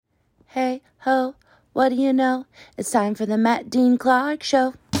Hey, ho, what do you know? It's time for the Matt Dean Clark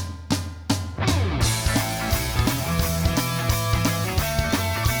Show.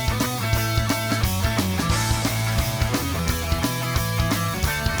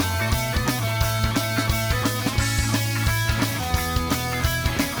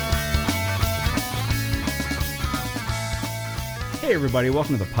 Hey everybody,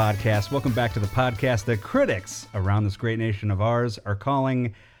 welcome to the podcast. Welcome back to the podcast that critics around this great nation of ours are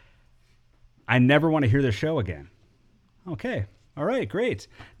calling I Never Want to Hear This Show Again. Okay. All right, great.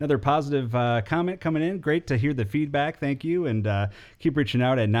 Another positive comment coming in. Great to hear the feedback. Thank you. And keep reaching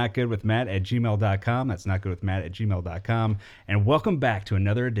out at notgoodwithmatt@gmail.com. That's notgoodwithmatt@gmail.com. And welcome back to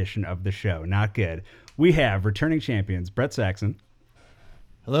another edition of the show, Not Good. We have returning champions, Brett Saxon.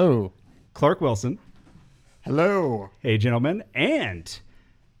 Hello. Clark Wilson. Hello. Hey, gentlemen. And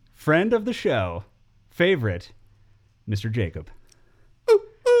friend of the show, favorite, Mr. Jacob.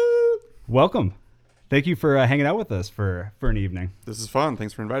 Welcome. Thank you for hanging out with us for an evening. This is fun.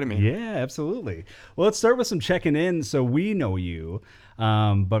 Thanks for inviting me. Yeah, absolutely. Well, let's start with some checking in so we know you.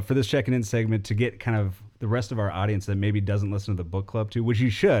 But for this checking in segment, to get kind of the rest of our audience that maybe doesn't listen to the book club too, which you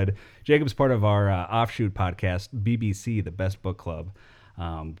should, Jacob's part of our offshoot podcast, BBC, the Best Book Club.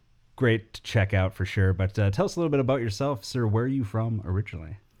 Great to check out for sure. But tell us a little bit about yourself, sir. Where are you from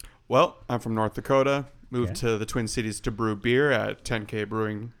originally? Well, I'm from North Dakota. Moved to the Twin Cities to brew beer at 10K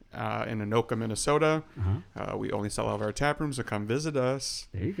Brewing in Anoka, Minnesota. We only sell out of our tap rooms, so come visit us.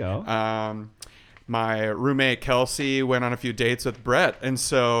 There you go. My roommate Kelsey went on a few dates with Brett, and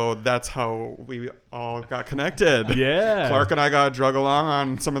so that's how we all got connected. Yeah. Clark and I got drug along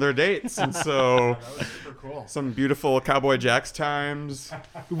on some of their dates, and so that was super cool. some beautiful Cowboy Jack's times.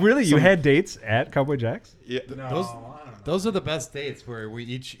 Really? You had dates at Cowboy Jack's? Yeah. Those are the best dates where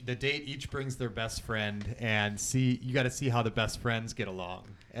the date each brings their best friend, and you got to see how the best friends get along,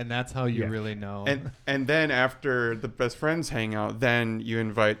 and that's how you really know. And then after the best friends hang out, then you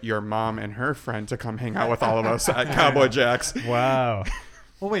invite your mom and her friend to come hang out with all of us at Cowboy Jack's. Wow.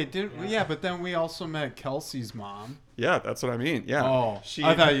 Well, wait, but then we also met Kelsey's mom. Yeah, that's what I mean. Yeah. Oh,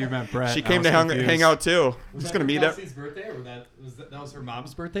 I thought you meant Brett. She came to hang out too. Was Just that gonna meet Kelsey's birthday, or that was her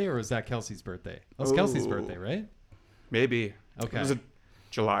mom's birthday, or was that Kelsey's birthday? That was Kelsey's birthday, right? Maybe. Okay. It was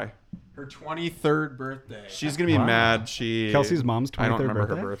July. Her 23rd birthday. She's gonna be mad. Kelsey's mom's 23rd I don't remember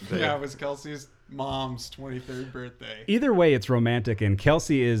birthday? her birthday. Yeah, it was Kelsey's mom's 23rd birthday. Either way, it's romantic, and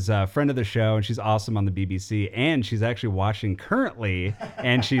Kelsey is a friend of the show, and she's awesome on the BBC, and she's actually watching currently,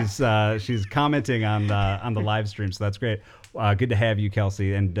 and she's commenting on the live stream, so that's great. Good to have you,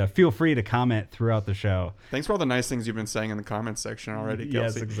 Kelsey, and feel free to comment throughout the show. Thanks for all the nice things you've been saying in the comments section already,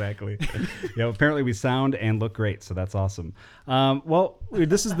 Kelsey. Yes, exactly. Apparently we sound and look great, so that's awesome. Well,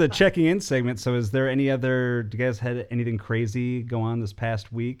 this is the checking in segment, so do you guys had anything crazy go on this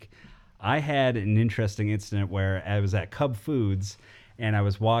past week? I had an interesting incident where I was at Cub Foods, and I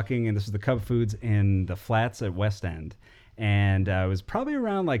was walking, and this was the Cub Foods in the Flats at West End. And it was probably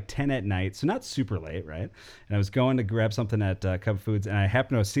around like 10 at night, so not super late, right? And I was going to grab something at Cub Foods, and I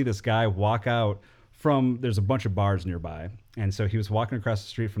happened to see this guy walk out there's a bunch of bars nearby. And so he was walking across the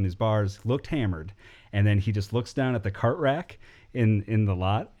street from these bars, looked hammered, and then he just looks down at the cart rack in the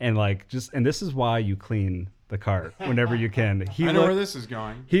lot, and and this is why you clean the cart whenever you can. I know where this is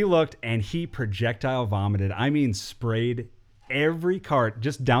going. He looked, and he projectile vomited. I mean, sprayed every cart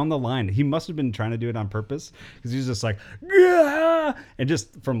just down the line. He must have been trying to do it on purpose, because he was just like, "Gah!" And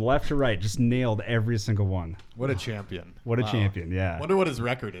just from left to right, just nailed every single one. What a champion! What a champion! Yeah. Wonder what his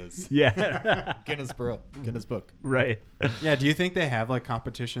record is. Yeah. Guinness Book. Right. Yeah, do you think they have like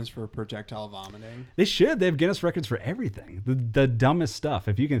competitions for projectile vomiting? They should. They have Guinness records for everything. The dumbest stuff.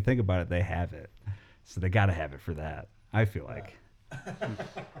 If you can think about it, they have it. So they got to have it for that, I feel like.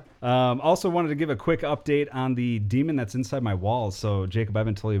 Also wanted to give a quick update on the demon that's inside my walls. So Jacob, I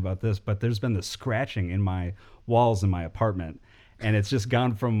haven't told you about this, but there's been the scratching in my walls in my apartment, and it's just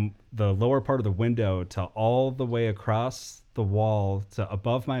gone from the lower part of the window to all the way across the wall to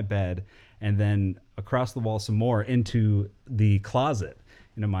above my bed, and then across the wall some more into the closet,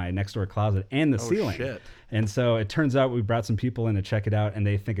 into my next door closet, and the ceiling. Shit. And so it turns out we brought some people in to check it out, and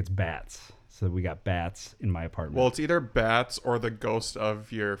they think it's bats. So we got bats in my apartment. Well, it's either bats or the ghost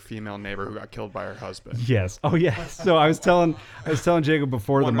of your female neighbor who got killed by her husband. Yes. Oh, yeah. So I was telling Jacob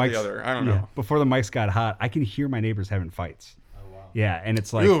before One the or mics. the other. I don't know. Before the mics got hot, I can hear my neighbors having fights. Oh wow. Yeah, and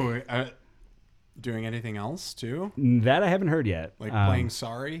it's like Ooh, doing anything else too? that I haven't heard yet. Like playing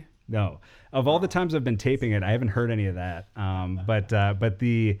Sorry? No. Of all the times I've been taping it, I haven't heard any of that. But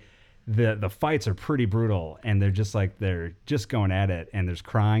the fights are pretty brutal, and they're just going at it, and there's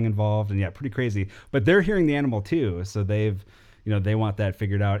crying involved, and yeah, pretty crazy. But they're hearing the animal too, so they've they want that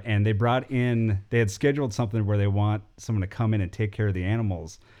figured out. And they had scheduled something where they want someone to come in and take care of the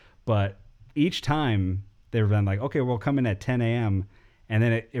animals. But each time they've been like, okay, we'll come in at 10 a.m. And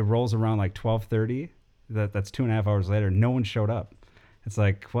then it rolls around like 12:30. That's 2.5 hours later. No one showed up. It's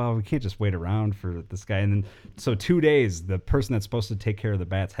like, well, we can't just wait around for this guy. And then, so 2 days, the person that's supposed to take care of the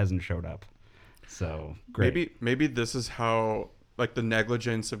bats hasn't showed up. So great. Maybe this is how like the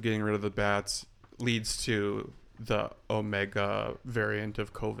negligence of getting rid of the bats leads to the Omega variant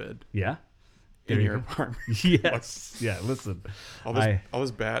of COVID. Yeah. In your apartment. Yes. Yeah. Listen, all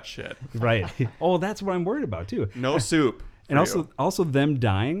this bat shit. Right. Oh, that's what I'm worried about too. No soup. And also them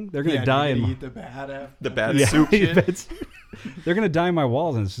dying. They're gonna die. And eat the bat after. The bat soup. They're gonna die in my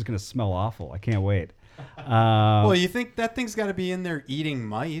walls, and it's just gonna smell awful. I can't wait. Well, you think that thing's got to be in there eating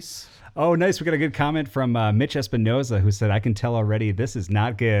mice? Oh, nice. We got a good comment from Mitch Espinoza, who said, "I can tell already this is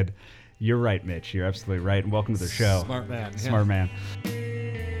not good." You're right, Mitch. You're absolutely right. And welcome to the show. Smart man. Smart man.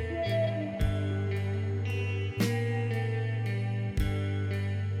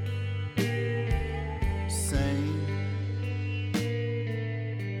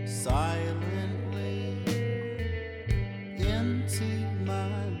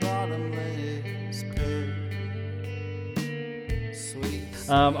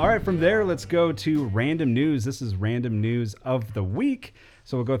 All right, from there, let's go to random news. This is random news of the week.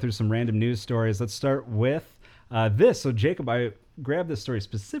 So we'll go through some random news stories. Let's start with this. So, Jacob, I grabbed this story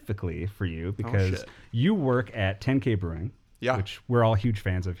specifically for you because you work at 10K Brewing, which we're all huge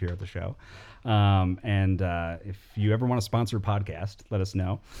fans of here at the show. And if you ever want to sponsor a podcast, let us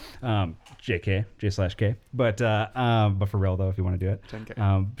know. J/K. But for real though, if you want to do it,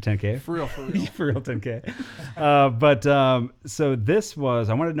 10K. For real. For real 10K. So this was,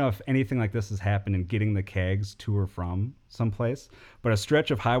 I wanted to know if anything like this has happened in getting the kegs to or from someplace. But a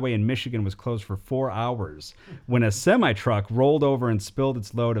stretch of highway in Michigan was closed for 4 hours when a semi-truck rolled over and spilled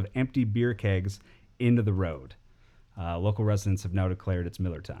its load of empty beer kegs into the road. Local residents have now declared it's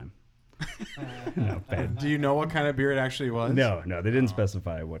Miller time. No, bad. Do you know what kind of beer it actually was? No, they didn't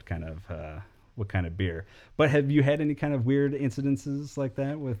specify what kind of beer. But have you had any kind of weird incidences like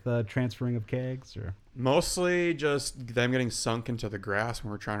that with transferring of kegs, or mostly just them getting sunk into the grass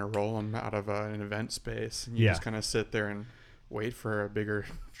when we're trying to roll them out of an event space, and you just kind of sit there and wait for a bigger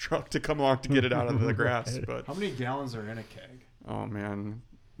truck to come along to get it out of the grass. But how many gallons are in a keg? Oh man,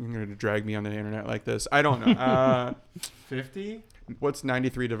 you're gonna drag me on the internet like this. I don't know. 50. What's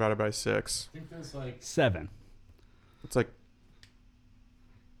 93 divided by 6? I think there's like 7. It's like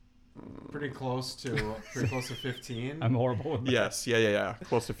pretty close to 15. I'm horrible with that. Yes, yeah.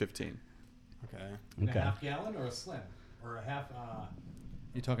 Close to 15. Okay. A half gallon or a slim, or a half?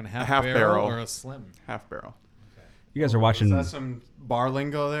 You talking a half barrel barrel or a slim? Half barrel. Okay. You guys are watching. Is that some bar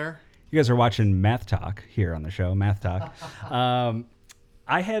lingo there? You guys are watching Math Talk here on the show. Math Talk.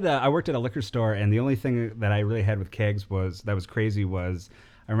 I worked at a liquor store, and the only thing that I really had with kegs was I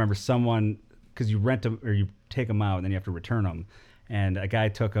remember someone, because you rent them or you take them out and then you have to return them, and a guy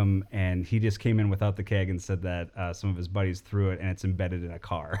took them and he just came in without the keg and said that some of his buddies threw it and it's embedded in a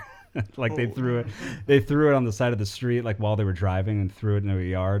car. Like they threw it on the side of the street like while they were driving and threw it into a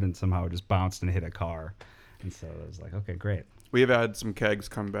yard, and somehow it just bounced and hit a car. And so it was like, okay, great. We've had some kegs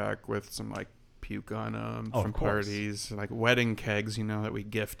come back with some like puke on them from parties, like wedding kegs, that we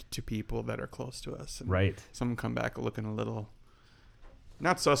gift to people that are close to us. And right. Some come back looking a little,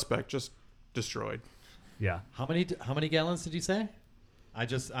 not suspect, just destroyed. Yeah. How many gallons did you say?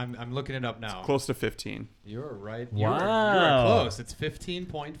 I'm looking it up now. It's close to 15. You're right. Wow. You're close. It's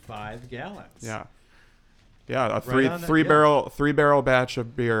 15.5 gallons. Yeah. Yeah, a three barrel batch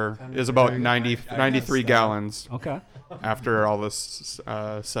of beer is about 93 gallons. Okay. After all this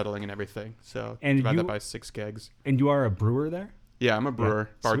settling and everything. So divide that by 6 kegs. And you are a brewer there? Yeah, I'm a brewer,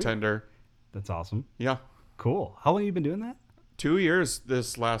 bartender. That's awesome. Yeah. Cool. How long have you been doing that? 2 years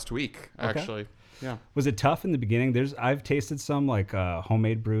this last week, actually. Yeah. Was it tough in the beginning? I've tasted some like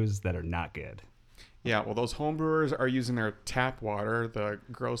homemade brews that are not good. Yeah, well, those home brewers are using their tap water, the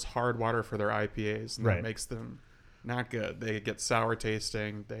gross hard water for their IPAs, and that makes them not good. They get sour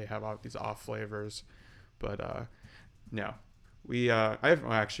tasting. They have these off flavors. But no, I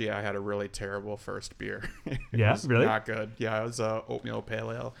had a really terrible first beer. Yeah, really? Not good. Yeah, it was a oatmeal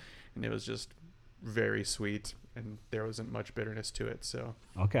pale ale, and it was just very sweet, and there wasn't much bitterness to it. So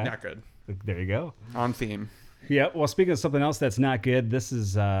not good. There you go. On theme. Yeah. Well, speaking of something else that's not good, this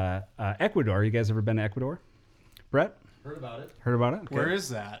is Ecuador. You guys ever been to Ecuador? Brett? Heard about it. Okay. Where is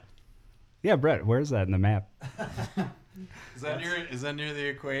that? Yeah, Brett. Where is that in the map? Is that near the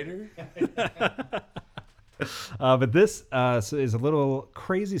equator? But this is a little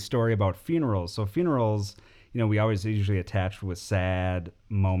crazy story about funerals. So funerals we always usually attach with sad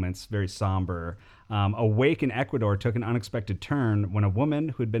moments, very somber. A wake in Ecuador took an unexpected turn when a woman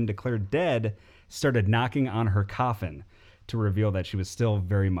who had been declared dead started knocking on her coffin to reveal that she was still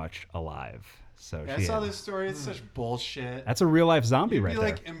very much alive. So I saw this story. It's such bullshit. That's a real life zombie You'd right be there.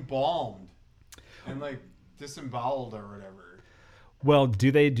 like embalmed and like disemboweled or whatever. Well,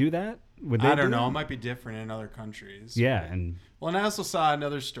 do they do that? Would they I don't do know. that? It might be different in other countries. Yeah, and Well, and I also saw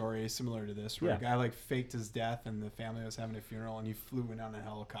another story similar to this where Yeah. a guy like faked his death and the family was having a funeral and he flew in on a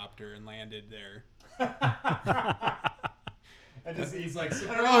helicopter and landed there. He's like,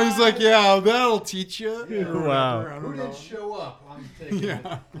 I don't know. He's like, yeah, that'll teach you. Or Wow. whatever. I don't who know. did show up? I'm taking,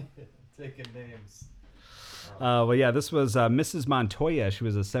 taking names. well, yeah, this was Mrs. Montoya. She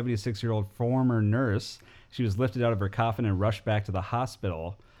was a 76-year-old former nurse. She was lifted out of her coffin and rushed back to the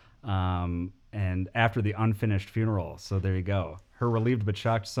hospital, and after the unfinished funeral. So there you go. Her relieved but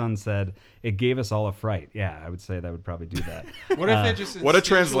shocked son said, "It gave us all a fright." Yeah, I would say that would probably do that. What if they just What a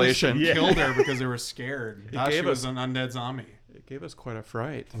translation. instinctually killed her because they were scared? Thought she gave was us- an undead zombie. It gave us quite a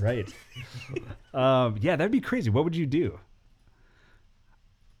fright. Right. Yeah, that'd be crazy. What would you do?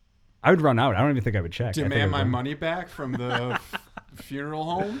 I would run out. I don't even think I would check. I think I Demand would my run. money back from the funeral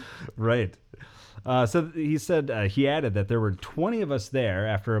home. Right. So he said, he added that there were 20 of us there.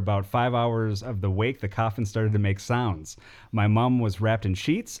 After about 5 hours of the wake, the coffin started to make sounds. My mom was wrapped in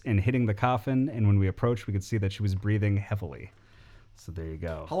sheets and hitting the coffin, and when we approached, we could see that she was breathing heavily. So there you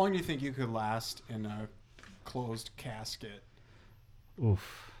go. How long do you think you could last in a closed casket?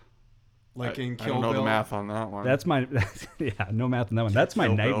 Oof. Like in I Kill don't know Bill? the math on that one. That's my, no math on that one. That's my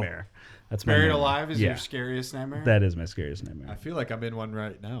Kill Bill. nightmare. That's my Buried nightmare. Alive is Yeah. your scariest nightmare? That is my scariest I nightmare. feel like I'm in one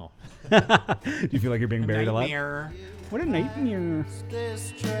right now. Do you feel like you're being buried alive? Nightmare. What a nightmare.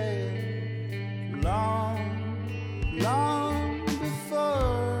 This trail long, long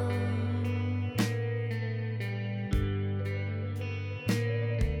before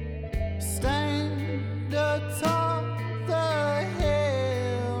stand atop the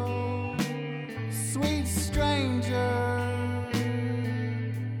hill, sweet stranger.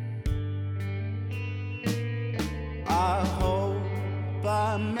 I hope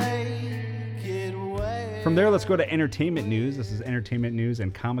I make it well. From there, let's go to entertainment news. This is entertainment news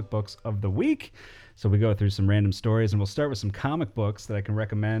and comic books of the week. So we go through some random stories, and we'll start with some comic books that I can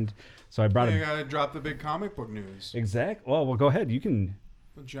recommend. So I brought You a gotta drop the big comic book news. Well, go ahead. You can.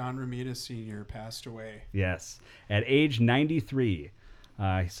 John Romita Sr. passed away. Yes, at age 93.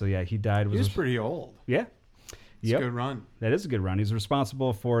 So yeah, he died. He was pretty old. Yeah. It's Yep. a good run. That is a good run. He's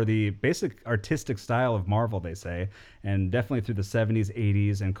responsible for the basic artistic style of Marvel, they say, and definitely through the 70s,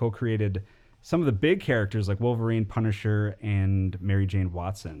 80s, and co-created some of the big characters like Wolverine, Punisher, and Mary Jane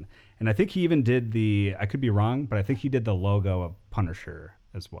Watson. And I think he even did I could be wrong, but I think he did the logo of Punisher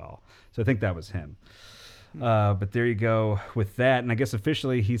as well. So I think that was him. But there you go with that. And I guess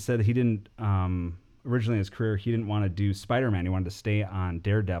officially he said he didn't, originally in his career, he didn't want to do Spider-Man. He wanted to stay on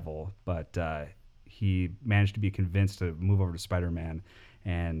Daredevil, but he managed to be convinced to move over to Spider-Man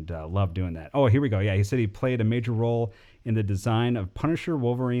and loved doing that. Oh, here we go. Yeah, he said he played a major role in the design of Punisher,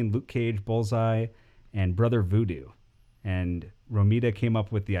 Wolverine, Luke Cage, Bullseye, and Brother Voodoo. And Romita came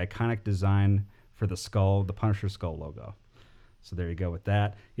up with the iconic design for the skull, the Punisher skull logo. So there you go with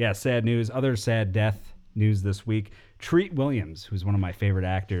that. Yeah, sad news. Other sad death news this week. Treat Williams, who's one of my favorite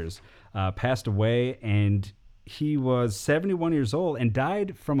actors, passed away, and he was 71 years old and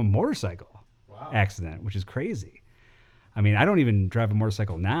died from a motorcycle accident, which is crazy. I mean, I don't even drive a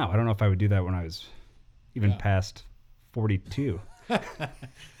motorcycle now. I don't know if I would do that when I was even past 42.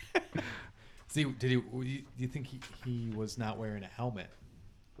 See, do you think he was not wearing a helmet?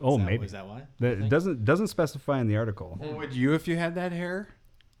 Oh, maybe. Is that why? That doesn't specify in the article. Well, would you if you had that hair?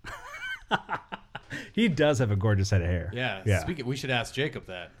 He does have a gorgeous head of hair. Yeah. Yeah. We should ask Jacob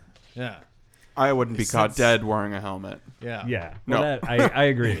that. Yeah. I wouldn't be caught dead wearing a helmet. Yeah. Yeah. No. Well, I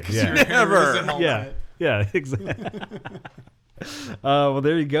agree. Yeah. Never. Yeah, exactly. Well,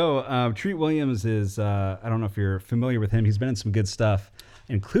 there you go. Treat Williams is, I don't know if you're familiar with him. He's been in some good stuff,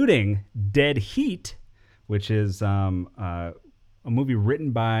 including Dead Heat, which is a movie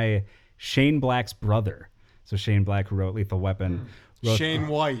written by Shane Black's brother. So Shane Black, who wrote Lethal Weapon. Shane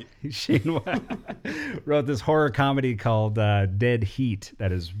White. Shane White wrote this horror comedy called Dead Heat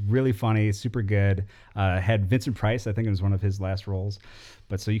that is really funny, super good. Had Vincent Price, I think it was one of his last roles.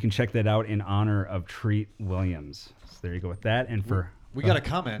 But so you can check that out in honor of Treat Williams. So there you go with that. And for We got a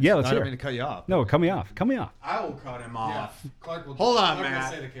comment. Yeah, let's I hear don't it. mean to cut you off. no, cut me off. Cut me off. I will cut him off. Clark will. Hold on, Clark will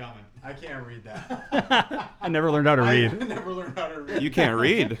Matt. say the comment. I can't read that. I never learned how to read. I never learned how to read. You can't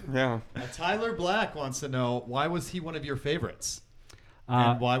read. Yeah. Tyler Black wants to know, why was he one of your favorites?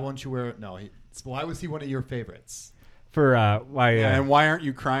 Uh, And why won't you wear? No, So why was he one of your favorites? For why? And why aren't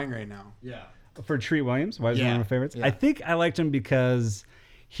you crying right now? Yeah. For Treat Williams, why is he Yeah. one of my favorites? Yeah. I think I liked him because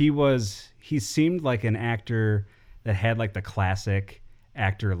he seemed like an actor that had like the classic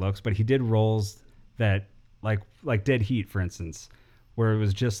actor looks, but he did roles that like Dead Heat, for instance, where it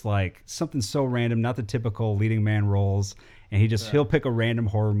was just like something so random, not the typical leading man roles, and he'll pick a random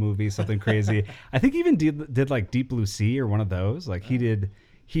horror movie, something crazy. I think he even did like Deep Blue Sea or one of those. Like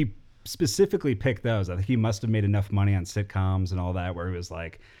he specifically picked those. I think he must have made enough money on sitcoms and all that where he was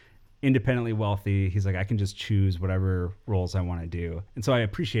like independently wealthy. He's like, I can just choose whatever roles I want to do. And so I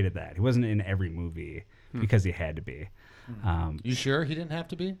appreciated that. He wasn't in every movie because he had to be. You sure he didn't have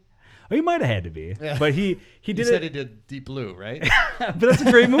to be? Well, he might have had to be, but he did You it. said he did Deep Blue, right? But that's a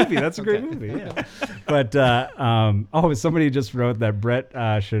great movie. That's a great movie. Yeah. But somebody just wrote that Brett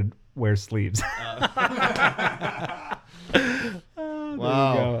should wear sleeves.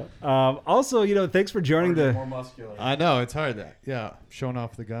 Wow. Also, thanks for joining the. More muscular. I know, it's hard. Showing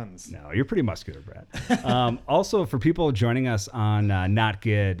off the guns. No, you're pretty muscular, Brett. Also, for people joining us on Not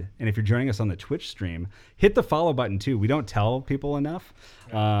Good, and if you're joining us on the Twitch stream, hit the follow button too. We don't tell people enough,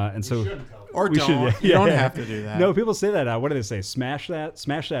 and so Or we don't. should. You don't have to do that. No, people say that. What do they say? Smash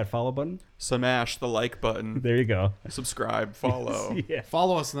that follow button. Smash the like button. There you go. Subscribe. Follow. Yeah.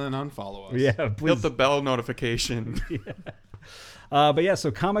 Follow us and then unfollow us. Yeah. Please. Hit the bell notification. But yeah,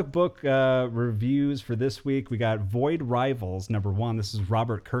 so comic book reviews for this week. We got Void Rivals #1. This is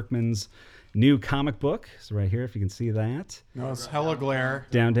Robert Kirkman's new comic book. So right here, if you can see that. No, it's hella glare.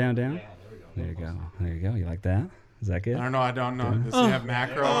 Down. There you go. You like that? Is that good? I don't know. Does he have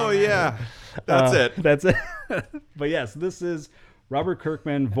macro? Oh yeah, that's it. That's it. But yes, this is Robert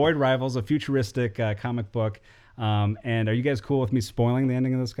Kirkman, Void Rivals, a futuristic comic book. And are you guys cool with me spoiling the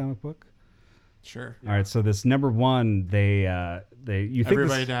ending of this comic book? Sure. All right. So this #1, you think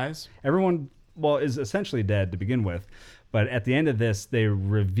Everybody dies? everyone is essentially dead to begin with, but at the end of this, they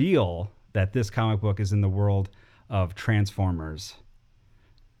reveal that this comic book is in the world of Transformers.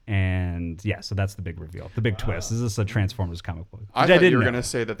 And yeah, so that's the big reveal, the big twist. Is this a Transformers comic book? I Which thought didn't you were know. going to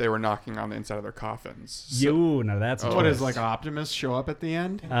say that they were knocking on the inside of their coffins. No, that's a What twist. is like Optimus show up at the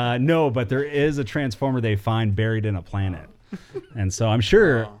end? No, but there is a Transformer they find buried in a planet. And so I'm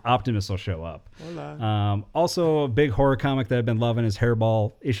sure Optimus will show up. Also, a big horror comic that I've been loving is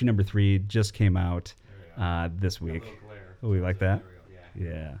Hairball. Issue #3 just came out this week. Oh, you like that?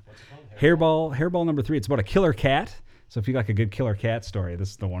 Yeah. Hairball #3. It's about a killer cat. So if you like a good killer cat story, this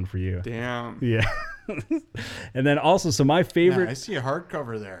is the one for you. Damn. Yeah. And then also, so my favorite. Yeah, I see a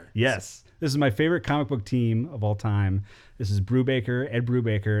hardcover there. Yes. This is my favorite comic book team of all time. This is Ed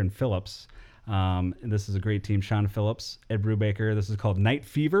Brubaker, and Phillips. And this is a great team. Sean Phillips, Ed Brubaker. This is called Night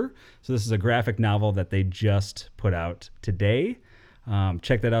Fever. So this is a graphic novel that they just put out today.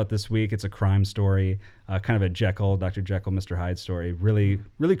 Check that out this week. It's a crime story, kind of a Dr. Jekyll, Mr. Hyde story. Really,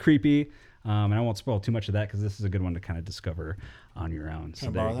 really creepy. And I won't spoil too much of that because this is a good one to kind of discover on your own. Can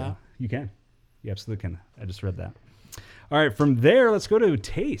I borrow that? You can. You absolutely can. I just read that. All right, from there, let's go to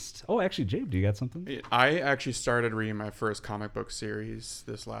taste. Oh, actually, Jabe, do you got something? I actually started reading my first comic book series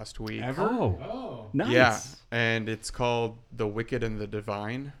this last week. Ever? Oh, nice. Yeah, and it's called The Wicked and the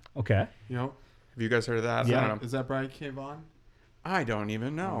Divine. Okay. You know, Have you guys heard of that? Yeah. I don't know. is that Brian K. Vaughan? I don't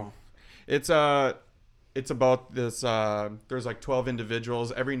even know. It's about this. There's like 12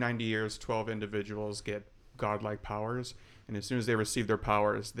 individuals. Every 90 years, 12 individuals get godlike powers, and as soon as they receive their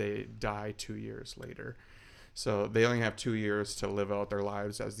powers, they die 2 years later. So they only have 2 years to live out their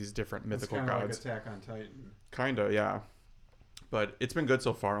lives as these different mythical It's gods. like Attack on Titan. Kinda, yeah. But it's been good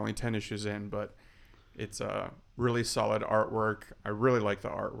so far. Only 10 issues in, but it's a really solid artwork. I really like the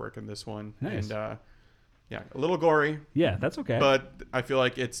artwork in this one. Nice. And yeah, a little gory, Yeah, that's okay. but I feel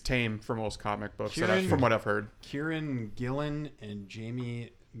like it's tame for most comic books, from what I've heard. Kieran Gillen and Jamie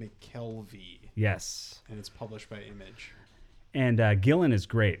McKelvey, yes. and it's published by Image. And Gillen is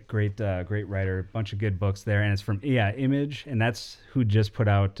great writer. Bunch of good books there, and it's from Image, and that's who just put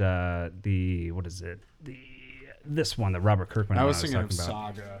out this one that Robert Kirkman. I was thinking of talking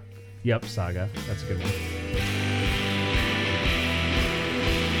about. Saga. Yep, Saga. That's a good one.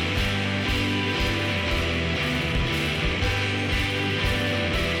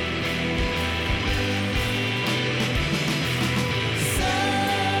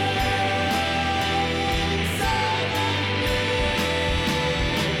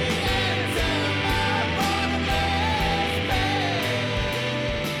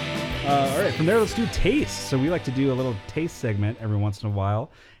 From there, let's do taste. So we like to do a little taste segment every once in a while,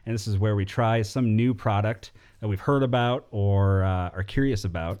 and this is where we try some new product that we've heard about or are curious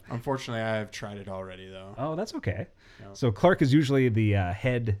about. Unfortunately, I have tried it already, though. Oh, that's okay. Yeah. So Clark is usually the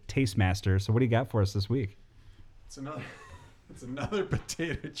head taste master. So what do you got for us this week? It's another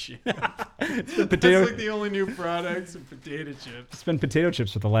potato chip. That's That's like the only new products and potato chips. It's been potato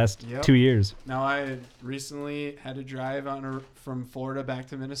chips for the last 2 years. Now, I recently had to drive from Florida back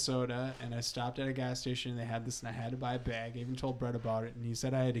to Minnesota, and I stopped at a gas station, and they had this, and I had to buy a bag. I even told Brett about it, and he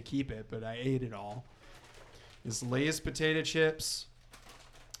said I had to keep it, but I ate it all. It's Lay's potato chips,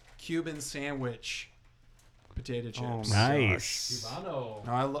 Cuban sandwich potato chips. Oh, Nice. Cubano.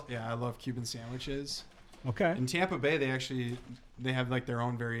 No, I love Cuban sandwiches. Okay. In Tampa Bay, they have like their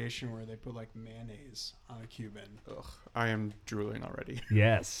own variation where they put like mayonnaise on a Cuban. Ugh, I am drooling already.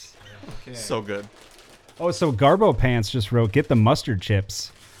 Yes. Okay. So good. Oh, so Garbo Pants just wrote, get the mustard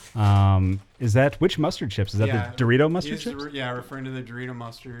chips. Is that, which mustard chips? Is that the Dorito mustard chips? Referring to the Dorito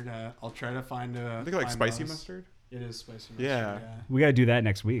mustard. I'll try to find a. I think like spicy those. mustard. It is spicy mustard. Yeah. We got to do that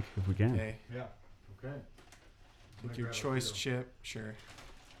next week if we can. Okay. Yeah. Okay. Take your choice chip. Sure.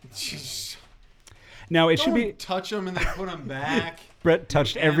 Now it should be. Touch them and then put them back. Brett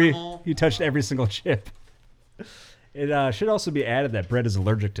touched he touched every single chip. It should also be added that Brett is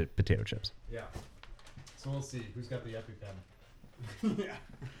allergic to potato chips. Yeah. So we'll see who's got the EpiPen.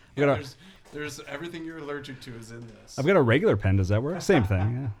 Yeah. There's everything you're allergic to is in this. I've got a regular pen. Does that work? Same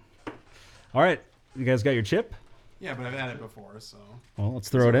thing. Yeah. All right. You guys got your chip? Yeah, but I've had it before, so. Well, let's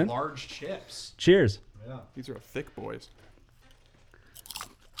throw it in. Large chips. Cheers. Yeah. These are thick boys.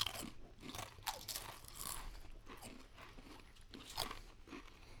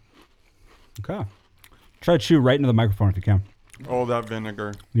 Okay. Try to chew right into the microphone if you can. Oh, that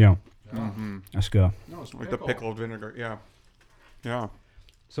vinegar. Yeah. Mm-hmm. Let's go. No, it's Like the pickled vinegar. Yeah. Yeah.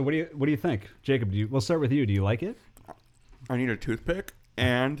 So what do you think, Jacob? We'll start with you. Do you like it? I need a toothpick,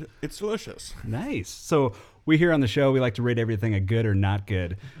 and it's delicious. Nice. So we here on the show, we like to rate everything a good or not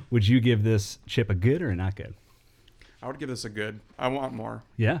good. Would you give this chip a good or not good? I would give this a good. I want more.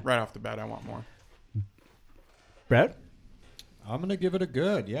 Yeah. Right off the bat, I want more. Brett? I'm going to give it a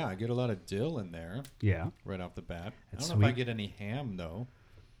good. Yeah, I get a lot of dill in there Yeah. right off the bat. That's I don't know if I sweet. get any ham, though.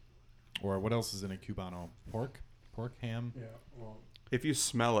 Or what else is in a Cubano? Pork, ham. Yeah, well. If you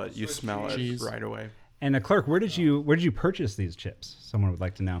smell it, you Swiss smell cheese. it right away. And Clark, where did you purchase these chips? Someone would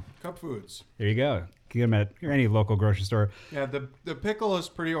like to know. Cup Foods. There you go. Get them at any local grocery store. Yeah, the pickle is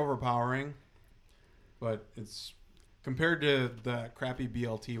pretty overpowering, but it's compared to the crappy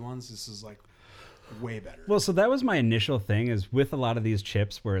BLT ones, this is like way better. Well, so that was my initial thing is with a lot of these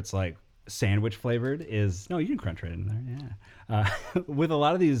chips where it's like sandwich flavored is no, you can crunch right in there. Yeah. With a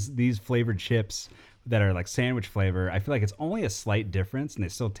lot of these flavored chips that are like sandwich flavor, I feel like it's only a slight difference and they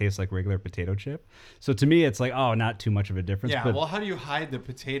still taste like regular potato chip. So to me, it's like, oh, not too much of a difference. Yeah, but, well, how do you hide the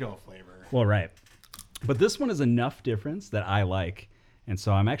potato flavor? well, right. But this one is enough difference that I like. And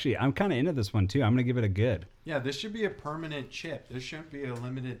so I'm kind of into this one too. I'm going to give it a good. Yeah, this should be a permanent chip. This shouldn't be a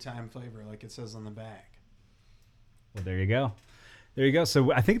limited time flavor like it says on the bag. Well, there you go. There you go.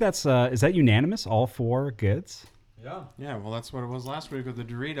 So I think that's, is that unanimous? All four goods? Yeah. Yeah, well, that's what it was last week with the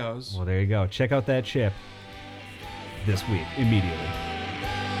Doritos. Well, there you go. Check out that chip this week immediately.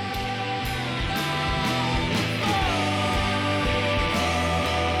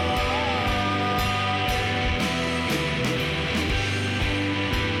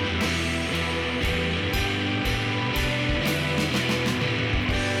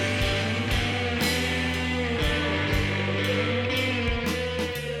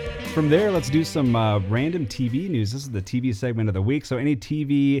 From there, let's do some random TV news. This is the TV segment of the week. So any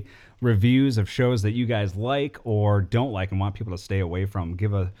TV reviews of shows that you guys like or don't like and want people to stay away from,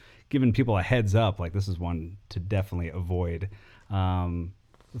 giving people a heads up. Like this is one to definitely avoid.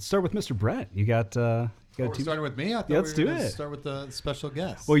 Let's start with Mr. Brett. You got a We're TV? starting with me? I thought Yeah, let's we were do gonna it. start with the special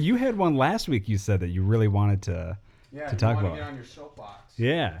guest. Well, you had one last week. You said that you really wanted to talk about. Get on your soapbox.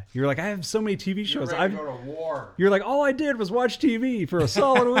 Yeah, you're like, I have so many TV shows. You're ready to go to war. You're like, all I did was watch TV for a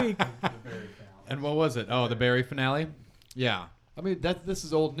solid week. And what was it? Oh, the Barry finale? Yeah. I mean, this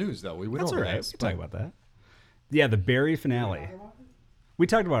is old news, though. We went That's all over right. this. We can talk about that. Yeah, the Barry finale. We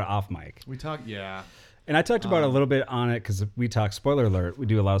talked about it off mic. We talked, yeah. And I talked about it a little bit on it because we talk spoiler alert. We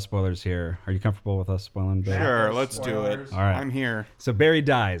do a lot of spoilers here. Are you comfortable with us spoiling Barry? Sure, let's do it. Spoilers. All right. I'm here. So Barry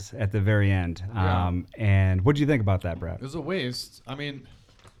dies at the very end. And what do you think about that, Brett? It was a waste. I mean,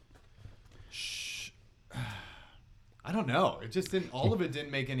 I don't know. It just didn't, all of it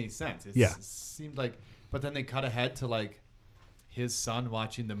didn't make any sense. It seemed like, but then they cut ahead to like his son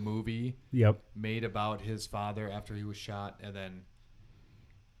watching the movie Yep. made about his father after he was shot. And then,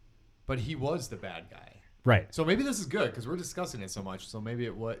 but he was the bad guy. Right. So maybe this is good because we're discussing it so much. So maybe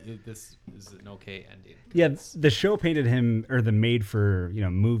this is an okay ending. Yeah, the show painted him, or the made for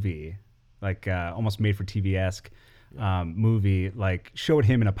movie, like almost made for TV-esque movie, like showed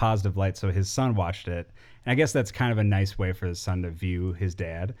him in a positive light. So his son watched it, and I guess that's kind of a nice way for his son to view his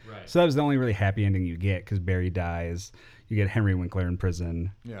dad. Right. So that was the only really happy ending you get, because Barry dies. You get Henry Winkler in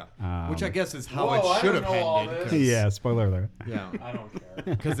prison. Yeah. Which I guess is how Whoa, it should I have don't know all ended. this. 'cause- Yeah, spoiler alert. Yeah. I don't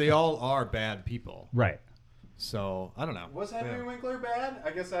care. Because they all are bad people. Right. So I don't know. Was Henry Winkler bad?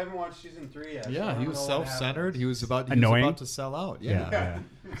 I guess I haven't watched season 3 yet. so I Yeah, he don't was know what self-centered. happens. He was about Annoying? to sell out. Yeah. Yeah.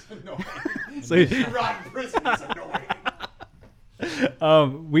 It's annoying. So Rot in prison is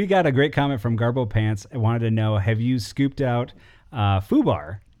annoying. we got a great comment from Garbo Pants. I wanted to know, have you scooped out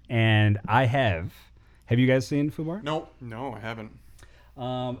Fubar? And I have. Have you guys seen Fubar? Nope. No, I haven't.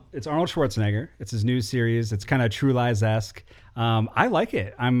 It's Arnold Schwarzenegger. It's his new series. It's kind of True Lies-esque. I like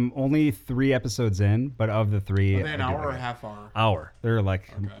it. I'm only 3 episodes in, but of the 3, Are they an I do hour or like a it. half hour? Hour. They're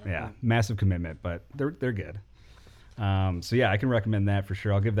like, Okay. yeah, massive commitment, but they're good. So yeah, I can recommend that for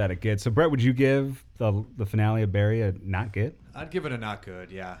sure. I'll give that a good. So Brett, would you give the finale of Barry a not good? I'd give it a not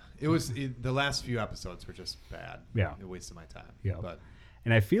good. Yeah. The last few episodes were just bad. Yeah. A waste of my time. Yeah. But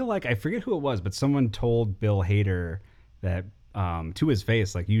And I feel like, I forget who it was, but someone told Bill Hader that to his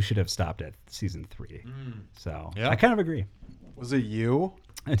face, like, you should have stopped at season 3. So Yeah. I kind of agree. Was it you?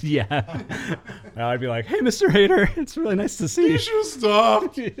 Yeah. I'd be like, hey, Mr. Hader, it's really nice to see you. should have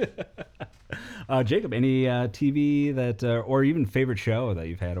stopped. Jacob, any TV that, or even favorite show that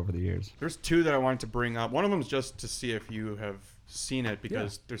you've had over the years? There's 2 that I wanted to bring up. One of them is just to see if you have seen it,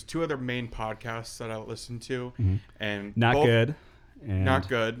 because there's 2 other main podcasts that I listen to, and Not both- good. And, Not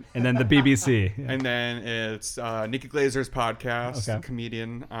good. And then the BBC. Yeah. And then it's Nikki Glazer's podcast, Okay.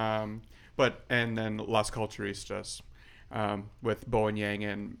 comedian, and then Las Culturistas with Bowen Yang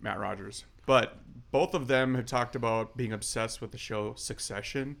and Matt Rogers. But both of them have talked about being obsessed with the show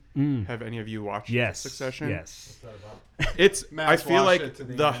Succession. Have any of you watched Yes. Succession? Yes. It's. I Matt's feel watched like it to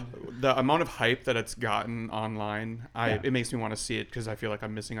the the end. amount of hype that it's gotten online, Yeah. it makes me want to see it, because I feel like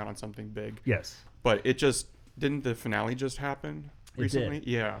I'm missing out on something big. Yes. But it just didn't. The finale just happen It recently. did.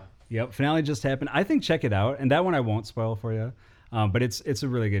 Yeah. Yep. Finale just happened. I think check it out. And that one I won't spoil for you. But it's a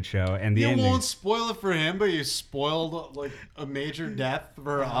really good show. And the You ending. won't spoil it for him, but you spoiled like a major death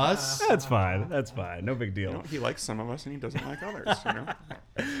for us. That's fine. That's fine. No big You deal. know, he likes some of us and he doesn't like others. You know.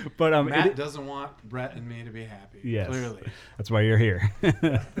 But Matt doesn't want Brett and me to be happy. yes. Clearly. That's why you're here.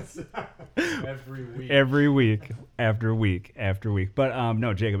 Every week. Every week after week after week. But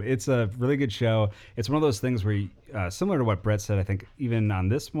no, Jacob, it's a really good show. It's one of those things where, similar to what Brett said, I think even on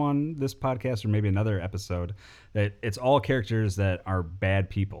this podcast, or maybe another episode, that it's all characters that are bad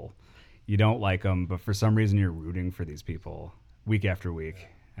people. You don't like them, but for some reason you're rooting for these people week after week.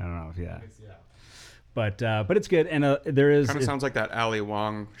 I don't know if But it's good, and there is Kind of sounds like that Ali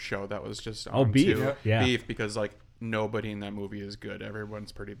Wong show that was just on Beef. too. Yeah. Beef, because like nobody in that movie is good.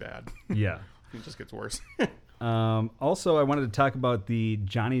 Everyone's pretty bad. yeah. It just gets worse. Also, I wanted to talk about the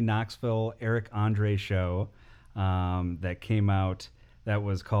Johnny Knoxville Eric Andre show that came out. That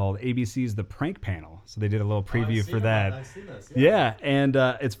was called ABC's The Prank Panel. So they did a little preview for that. I've seen this. Yeah, and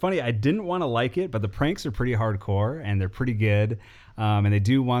it's funny. I didn't want to like it, but the pranks are pretty hardcore and they're pretty good. And they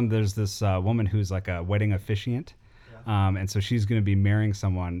do one. There's this woman who's like a wedding officiant, and so she's going to be marrying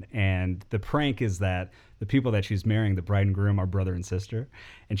someone. And the prank is that the people that she's marrying, the bride and groom, are brother and sister,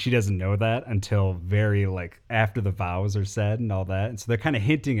 and she doesn't know that until very like after the vows are said and all that. And so they're kind of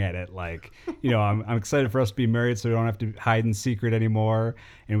hinting at it, like, I'm excited for us to be married, so we don't have to hide in secret anymore,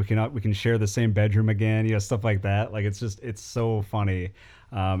 and we can share the same bedroom again, stuff like that. Like it's so funny.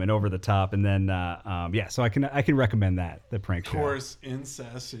 And over the top, and then so I can recommend that, the prank show. Of course,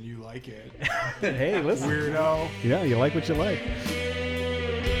 incest, and you like it. Hey, listen, Weirdo. yeah, you like what you like.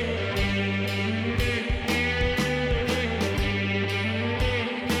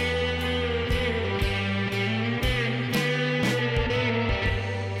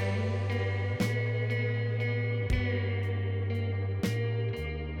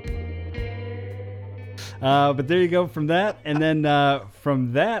 But there you go from that. And then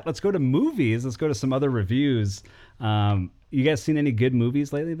from that, let's go to movies. Let's go to some other reviews. You guys seen any good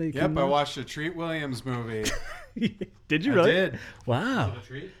movies lately? That you Yep, come I out? watched a Treat Williams movie. Did you I really? did. Wow.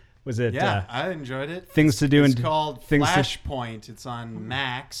 Was it Yeah, I enjoyed it. Things to Do It's and called things to- Flashpoint. It's on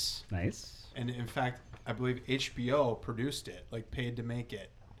Max, nice? and in fact, I believe HBO produced it, like paid to make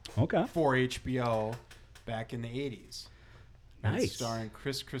it Okay. for HBO back in the 80s. And it's Nice. starring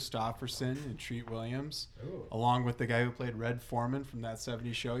Chris Christopherson and Treat Williams, along with the guy who played Red Foreman from that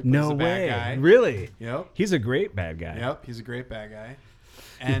 70s show. He plays No the bad way. guy. Really? Yep. He's a great bad guy. Yep, he's a great bad guy.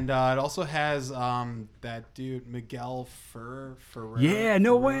 And it also has that dude Miguel Ferrer. Yeah,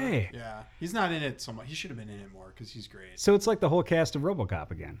 no way. Yeah, he's not in it so much. He should have been in it more because he's great. So it's like the whole cast of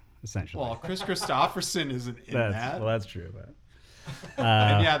RoboCop again, essentially. Well, Chris Christopherson isn't in that. Well, that's true. But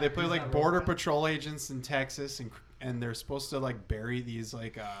And yeah, they play like border patrol agents in Texas, and they're supposed to like bury these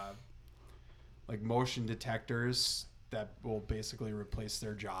like motion detectors that will basically replace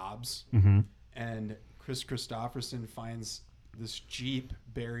their jobs. Mm-hmm. And Chris Christopherson finds this Jeep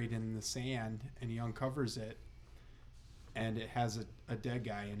buried in the sand, and he uncovers it, and it has a dead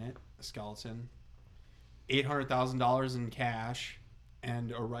guy in it, a skeleton, $800,000 in cash,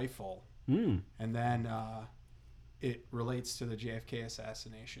 and a rifle. And then it relates to the JFK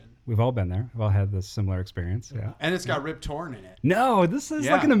assassination. We've all been there. We've all had this similar experience. Yeah. And it's got Rip Torn in it. No, this is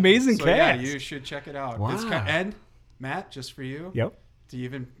like an amazing so cast. Yeah, you should check it out. Wow. And Matt, just for you. Yep. To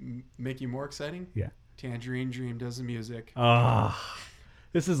even make you more exciting. Yeah. Tangerine Dream does the music.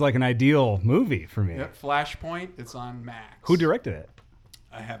 This is like an ideal movie for me. Yep. Flashpoint. It's on Max. Who directed it?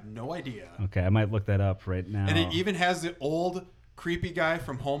 I have no idea. Okay, I might look that up right now. And it even has the old creepy guy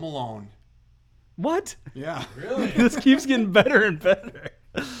from Home Alone. What? Yeah. Really? This keeps getting better and better.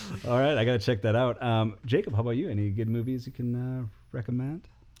 All right, I got to check that out. Jacob, how about you? Any good movies you can recommend?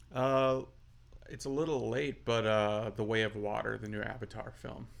 It's a little late, but The Way of Water, the new Avatar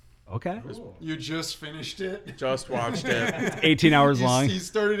film. Okay. You just finished it? Just watched it. It's 18 hours long. He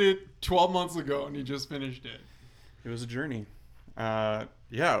started it 12 months ago, and he just finished it. It was a journey. Yeah,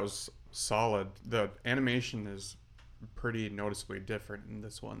 it was solid. The animation is pretty noticeably different in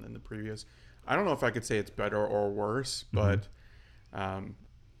this one than the previous. I don't know if I could say it's better or worse, but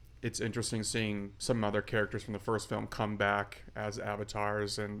it's interesting seeing some other characters from the first film come back as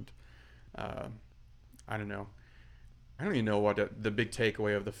avatars, and I don't know. I don't even know what the big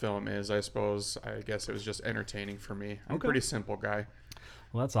takeaway of the film is. I guess it was just entertaining for me. I'm a pretty simple guy.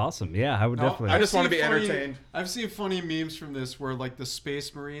 Well, that's awesome. Yeah, I would definitely. I just want to be entertained. I've seen funny memes from this where like the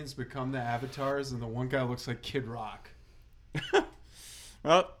Space Marines become the avatars, and the one guy looks like Kid Rock.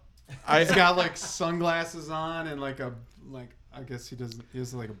 Well, He's got like sunglasses on and I guess he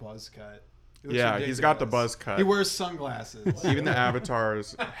has like a buzz cut. Yeah, he's got the buzz cut. He wears sunglasses. Even the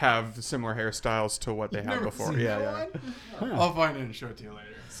avatars have similar hairstyles to what they had before. Yeah. I'll find it and show it to you later.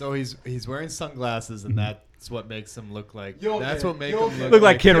 So he's wearing sunglasses, and that's what makes him look like. That's what makes him look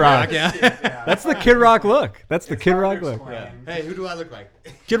like Kid Rock. Yeah. That's the Kid Rock look. That's the Kid Rock look. Yeah. Hey, who do I look like?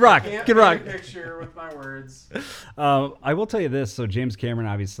 Kid Rock. Can't Kid Rock. paint a picture with my words. I will tell you this. So James Cameron,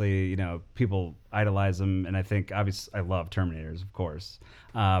 obviously, people idolize him, and I think obviously I love Terminators, of course.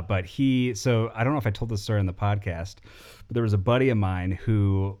 But so I don't know if I told this story on the podcast, but there was a buddy of mine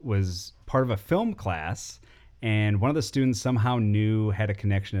who was part of a film class, and one of the students somehow had a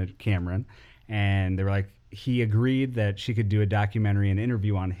connection to Cameron, and they were like, he agreed that she could do a documentary and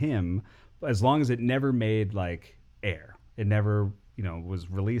interview on him, as long as it never made air. It never, was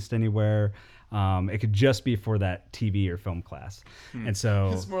released anywhere. It could just be for that TV or film class. And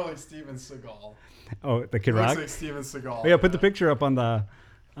so It's more like Steven Seagal. Oh, the Kid Looks Rock? like Steven Seagal. Oh, yeah, put the picture up on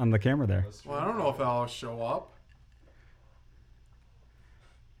the camera there. Well, I don't know if that'll show up.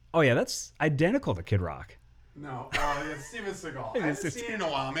 Oh yeah, that's identical to Kid Rock. No, yeah, Steven Seagal. I haven't seen it in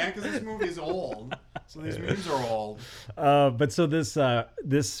a while, man, because this movie's old. So these memes are old. But so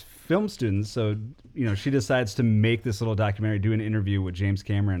this film student, she decides to make this little documentary, do an interview with James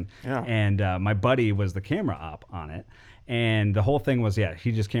Cameron. Yeah. And my buddy was the camera op on it. And the whole thing was,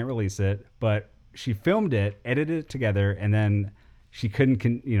 he just can't release it. But she filmed it, edited it together, and then she couldn't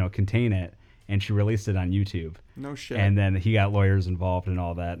contain it. And she released it on YouTube. No shit. And then he got lawyers involved and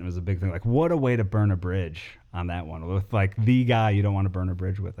all that. And it was a big thing. What a way to burn a bridge on that one. With the guy you don't want to burn a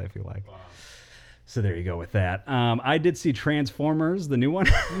bridge with, I feel like. Wow. So there you go with that. I did see Transformers, the new one.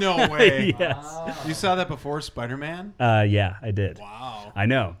 No way. Yes. Wow. You saw that before Spider-Man? Yeah, I did. Wow. I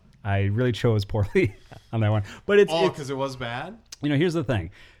know. I really chose poorly on that one. But it's because it was bad? Here's the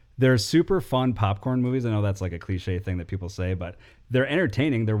thing. They're super fun popcorn movies. I know that's like a cliche thing that people say, but they're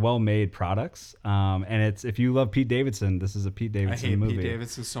entertaining. They're well-made products. And if you love Pete Davidson, this is a Pete Davidson movie. I hate Pete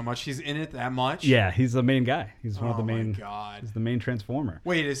Davidson so much. He's in it that much? Yeah, he's the main guy. He's one of the main. Oh my God. He's the main Transformer.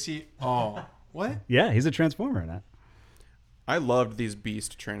 Wait, is he? Oh, what? Yeah, he's a Transformer in that. I loved these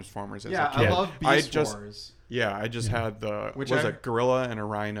Beast Transformers as a Yeah, kid. I love Beast Wars. Yeah, I just had a gorilla and a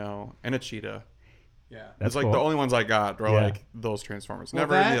rhino and a cheetah. Yeah, that's cool. the only ones I got were those Transformers. Well,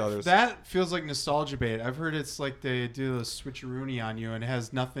 Never any others. That feels like nostalgia bait. I've heard it's like they do the switcheroony on you, and it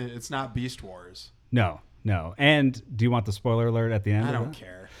has nothing. It's not Beast Wars. No. And do you want the spoiler alert at the end? I don't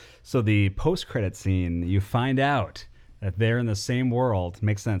care. So the post-credit scene, you find out that they're in the same world.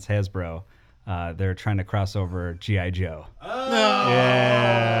 Makes sense, Hasbro. They're trying to cross over G.I. Joe. No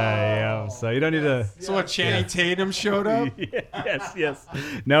Yeah. So you don't need to. So what? Channing Tatum showed up. Yes.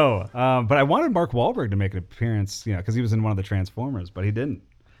 No, but I wanted Mark Wahlberg to make an appearance, because he was in one of the Transformers, but he didn't.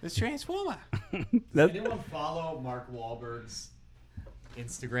 It's Transformer. Does anyone follow Mark Wahlberg's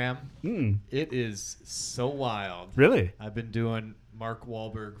Instagram? It is so wild. Really? I've been doing Mark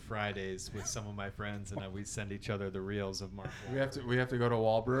Wahlberg Fridays with some of my friends, and we send each other the reels of Mark Wahlberg. We have to go to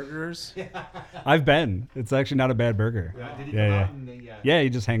Wahlburgers. I've been. It's actually not a bad burger. Did he come out and Yeah, he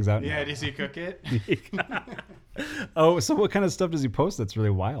just hangs out. Yeah, does he cook it? Oh, so what kind of stuff does he post that's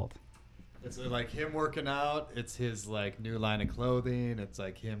really wild? It's like him working out. It's his like new line of clothing. It's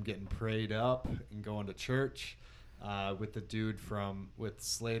like him getting prayed up and going to church with the dude with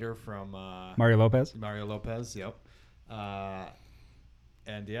Slater from Mario Lopez? Mario Lopez, yep.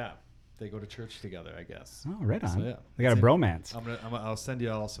 And yeah, they go to church together, I guess. Oh, right on. So, yeah. They got a bromance. I'll send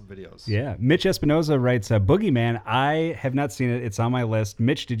you all some videos. Yeah. Mitch Espinoza writes, Boogeyman. I have not seen it. It's on my list.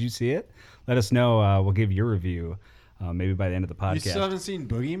 Mitch, did you see it? Let us know. We'll give your review maybe by the end of the podcast. You still haven't seen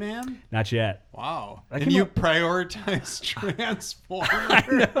Boogeyman? Not yet. Wow. That And you prioritize Transformers?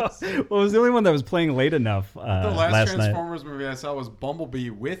 Well, it was the only one that was playing late enough The last last night. Transformers movie I saw was Bumblebee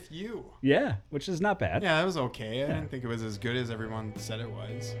with you. Yeah, which is not bad. Yeah, that was okay. I didn't think it was as good as everyone said it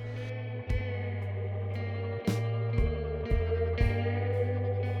was.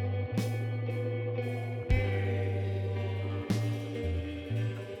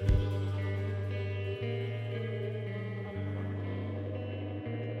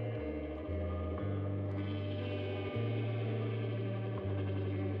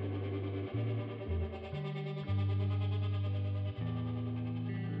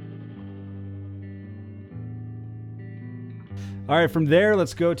 All right, from there,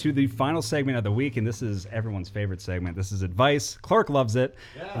 let's go to the final segment of the week, and this is everyone's favorite segment. This is advice. Clark loves it.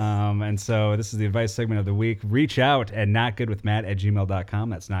 Yes. And so this is the advice segment of the week. Reach out at notgoodwithmatt@gmail.com.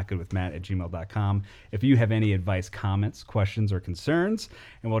 That's notgoodwithmatt@gmail.com if you have any advice, comments, questions, or concerns,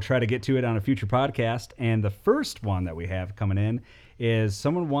 and we'll try to get to it on a future podcast. And the first one that we have coming in is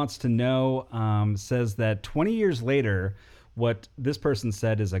someone wants to know, says that 20 years later, what this person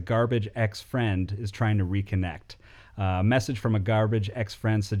said is a garbage ex-friend is trying to reconnect. A message from a garbage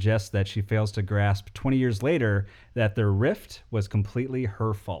ex-friend suggests that she fails to grasp 20 years later that their rift was completely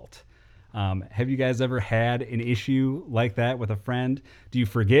her fault. Have you guys ever had an issue like that with a friend? Do you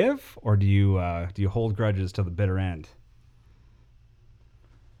forgive, or do you hold grudges to the bitter end?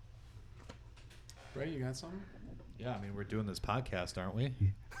 Right, you got something? Yeah, I mean, we're doing this podcast, aren't we?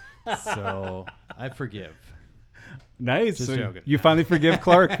 So I forgive. Nice. Just So joking. you finally forgive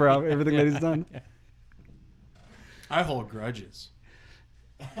Clark for everything that he's done, I hold grudges.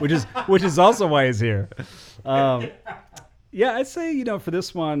 which is also why he's here. Yeah, I'd say, for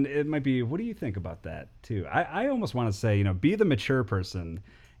this one, it might be, what do you think about that, too? I almost want to say, be the mature person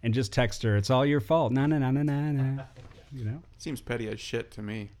and just text her, it's all your fault. No. Seems petty as shit to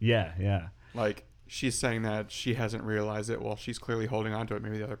me. Yeah. Like, she's saying that she hasn't realized it. Well, she's clearly holding on to it.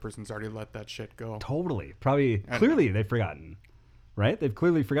 Maybe the other person's already let that shit go. Totally. Clearly they've forgotten, right? They've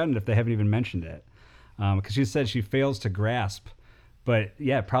clearly forgotten if they haven't even mentioned it. Because she said she fails to grasp. But,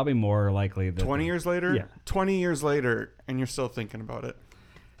 yeah, probably more likely that... 20 years later? Yeah. 20 years later, and you're still thinking about it.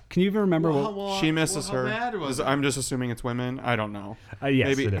 Can you even remember She misses how her. bad was it? I'm just assuming it's women. I don't know.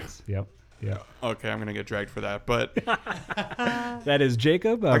 Yes, Maybe. it is. Yep. Okay, I'm going to get dragged for that. But That is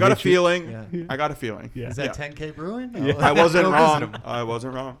Jacob. I got a Richard. feeling. Yeah. I got a feeling. Yeah. Is that 10K Brewing? Yeah. I wasn't Go wrong. visit 'em. I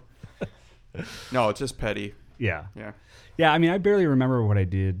wasn't wrong. No, it's just petty. Yeah. Yeah. I mean, I barely remember what I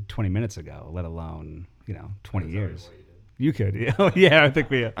did 20 minutes ago, let alone, 20 years. You could. Yeah, I think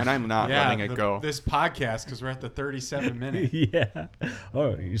we... And I'm not letting it go. This podcast, because we're at the 37 minute. Yeah.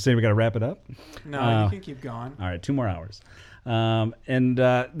 Oh, you're saying we got to wrap it up? No, you can keep going. All right, 2 more hours. And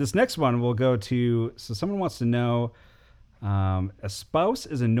this next one will go to... So someone wants to know, a spouse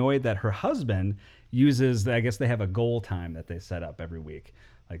is annoyed that her husband uses... I guess they have a goal time that they set up every week.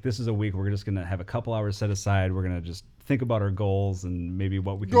 Like, this is a week we're just going to have a couple hours set aside. We're going to just think about our goals and maybe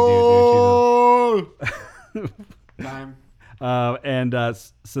what we can do to achieve them. Time.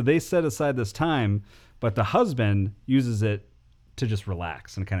 So they set aside this time, but the husband uses it to just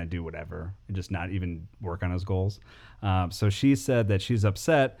relax and kind of do whatever and just not even work on his goals. So she said that she's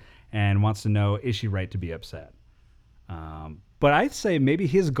upset and wants to know, is she right to be upset? But I'd say maybe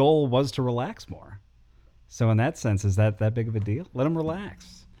his goal was to relax more. So in that sense, is that big of a deal? Let him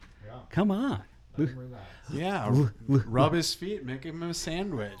relax. Yeah. Come on. Yeah, rub his feet, make him a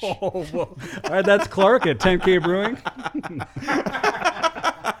sandwich. Oh, whoa. All right, that's Clark at 10K Brewing.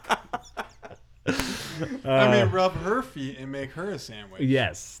 Rub her feet and make her a sandwich.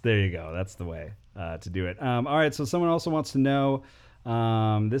 Yes, there you go. That's the way to do it. All right, so someone also wants to know,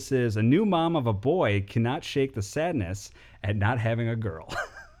 this is a new mom of a boy cannot shake the sadness at not having a girl.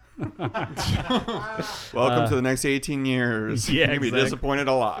 Welcome to the next 18 years. Yeah, You'll be disappointed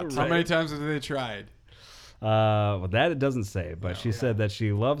a lot. How many times have they tried? Well, that it doesn't say, but she said that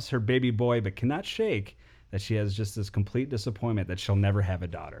she loves her baby boy but cannot shake that she has just this complete disappointment that she'll never have a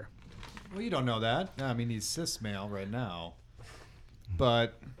daughter. Well, you don't know that. I mean, he's cis male right now,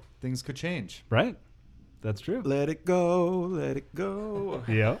 but things could change. Right? That's true. Let it go, let it go.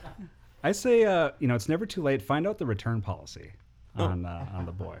 Yeah. I say, it's never too late. Find out the return policy on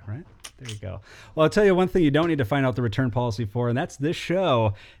the boy, right? There you go. Well, I'll tell you one thing you don't need to find out the return policy for, and that's this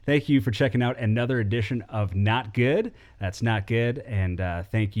show. Thank you for checking out another edition of Not Good. That's Not Good. And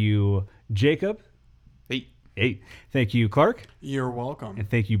thank you, Jacob. Hey. Thank you, Clark. You're welcome. And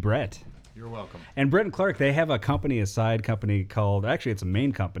thank you, Brett. You're welcome. And Brett and Clark, they have a side company called, actually it's a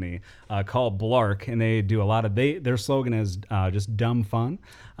main company called Blark, and they do a lot of, their slogan is just dumb fun.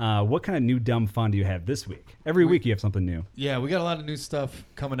 What kind of new dumb fun do you have this week? Every week you have something new. Yeah, we got a lot of new stuff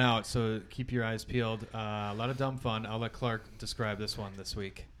coming out, so keep your eyes peeled. A lot of dumb fun. I'll let Clark describe this one this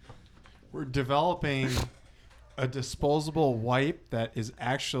week. We're developing a disposable wipe that is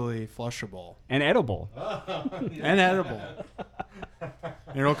actually flushable. And edible. And edible.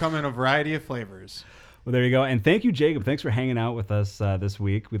 And it'll come in a variety of flavors. Well, there you go. And thank you, Jacob. Thanks for hanging out with us this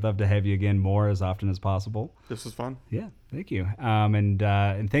week. We'd love to have you again more as often as possible. This was fun. Yeah, thank you.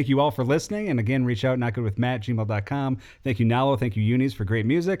 And thank you all for listening. And again, reach out, notgoodwithmatt@gmail.com. Thank you, Nalo. Thank you, Unis, for great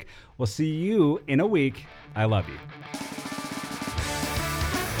music. We'll see you in a week. I love you.